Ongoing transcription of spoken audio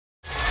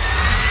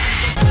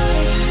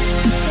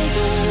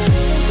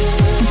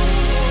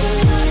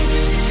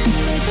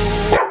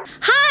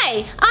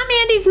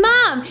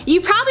Mom,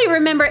 you probably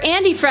remember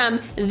Andie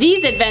from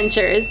these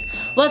adventures.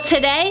 Well,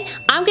 today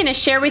I'm going to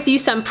share with you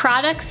some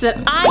products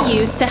that I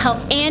use to help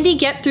Andie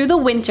get through the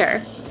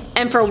winter.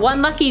 And for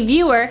one lucky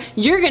viewer,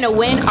 you're going to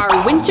win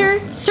our winter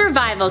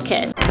survival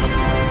kit.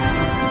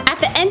 At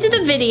the end of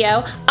the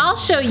video, I'll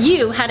show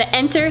you how to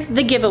enter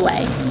the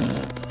giveaway.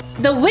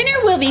 The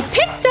winner will be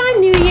picked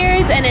on New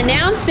Year's and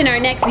announced in our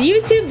next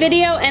YouTube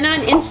video and on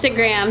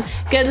Instagram.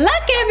 Good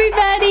luck,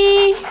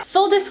 everybody!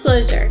 Full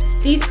disclosure,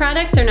 these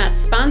products are not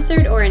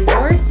sponsored or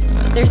endorsed.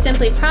 They're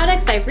simply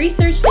products I've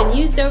researched and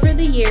used over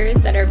the years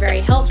that are very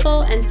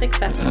helpful and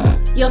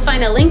successful. You'll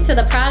find a link to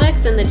the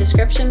products in the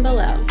description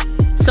below.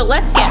 So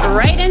let's get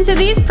right into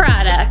these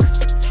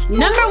products.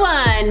 Number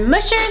 1,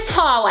 Musher's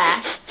Paw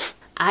Wax.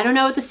 I don't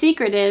know what the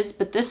secret is,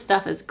 but this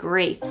stuff is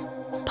great.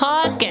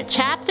 Paws get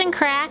chapped and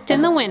cracked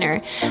in the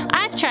winter.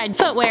 I've tried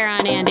footwear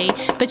on Andie,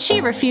 but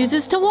she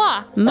refuses to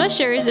walk.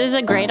 Musher's is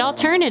a great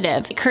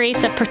alternative. It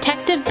creates a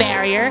protective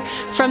barrier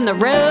from the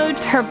road.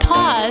 Her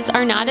paws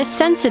are not as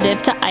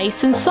sensitive to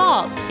ice and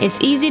salt. It's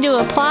easy to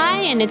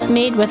apply and it's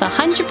made with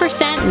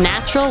 100%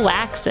 natural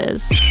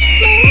waxes.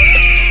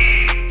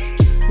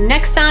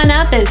 Next on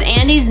up is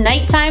Andie's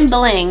Nighttime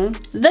Bling,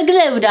 the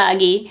Glow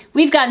Doggy.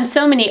 We've gotten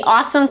so many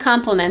awesome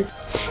compliments.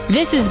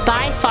 This is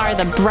by far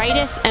the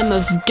brightest and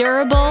most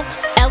durable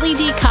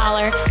LED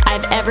collar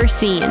I've ever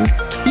seen.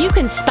 You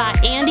can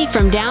spot Andie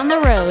from down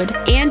the road.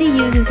 Andie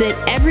uses it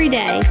every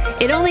day.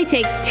 It only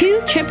takes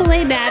 2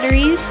 AAA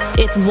batteries.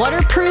 It's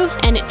waterproof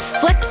and it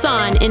slips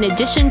on in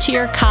addition to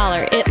your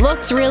collar. It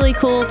looks really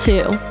cool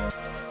too.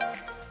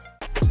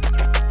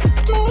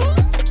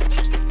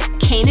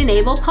 Cane and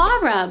Able Paw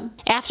Rub.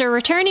 After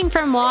returning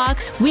from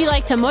walks, we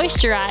like to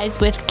moisturize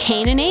with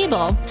Cane and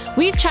Able.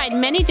 We've tried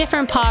many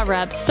different paw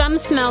rubs. Some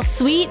smell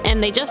sweet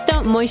and they just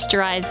don't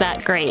moisturize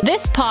that great.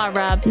 This paw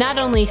rub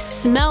not only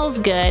smells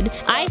good,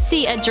 I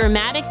see a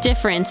dramatic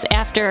difference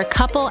after a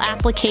couple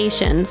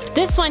applications.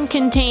 This one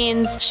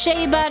contains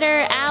shea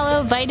butter,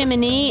 aloe,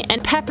 vitamin E,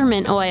 and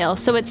peppermint oil,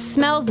 so it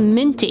smells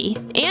minty.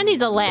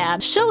 Andie's a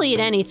lab. She'll eat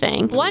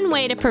anything. One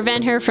way to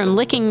prevent her from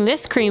licking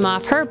this cream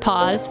off her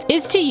paws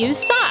is to use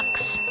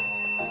socks.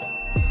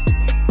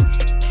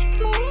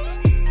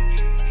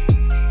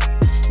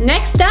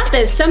 Next up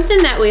is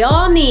something that we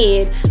all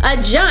need, a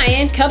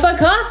giant cup of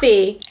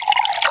coffee.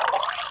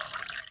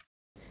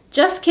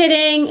 Just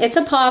kidding, it's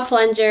a paw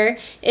plunger.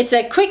 It's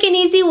a quick and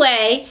easy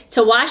way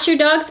to wash your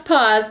dog's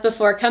paws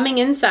before coming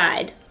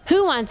inside.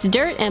 Who wants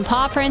dirt and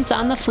paw prints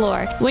on the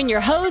floor? When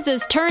your hose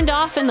is turned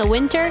off in the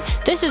winter,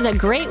 this is a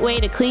great way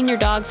to clean your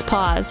dog's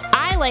paws.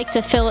 I like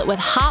to fill it with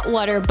hot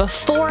water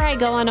before I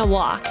go on a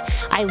walk.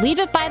 I leave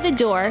it by the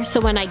door, so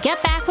when I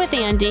get back with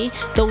Andie,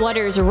 the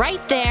water's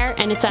right there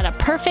and it's at a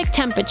perfect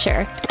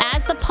temperature.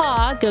 As the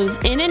paw goes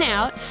in and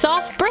out,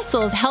 soft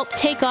bristles help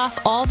take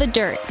off all the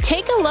dirt.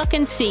 Take a look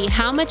and see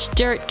how much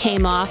dirt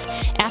came off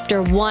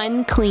after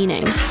one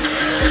cleaning.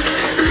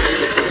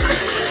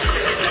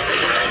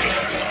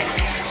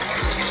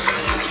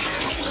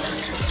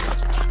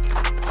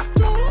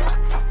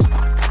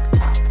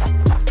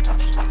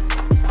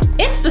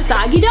 It's the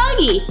Soggy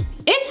Doggy.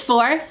 It's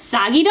for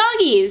soggy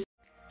doggies.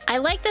 I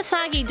like the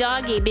Soggy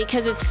Doggy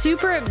because it's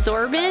super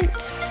absorbent,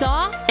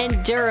 soft,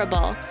 and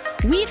durable.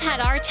 We've had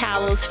our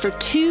towels for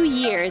 2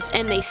 years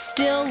and they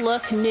still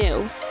look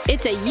new.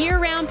 It's a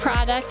year-round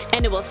product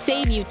and it will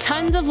save you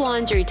tons of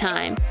laundry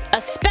time,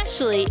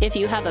 especially if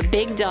you have a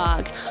big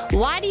dog.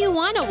 Why do you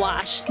want to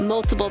wash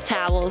multiple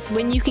towels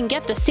when you can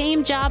get the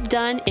same job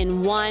done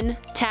in one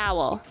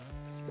towel?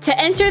 To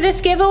enter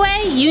this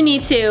giveaway, you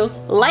need to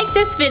like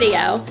this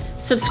video,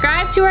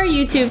 subscribe to our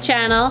YouTube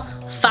channel,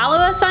 follow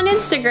us on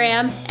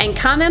Instagram, and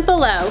comment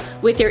below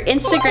with your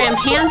Instagram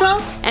handle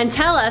and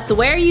tell us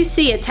where you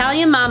see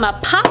Italian Mama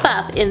pop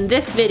up in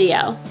this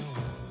video.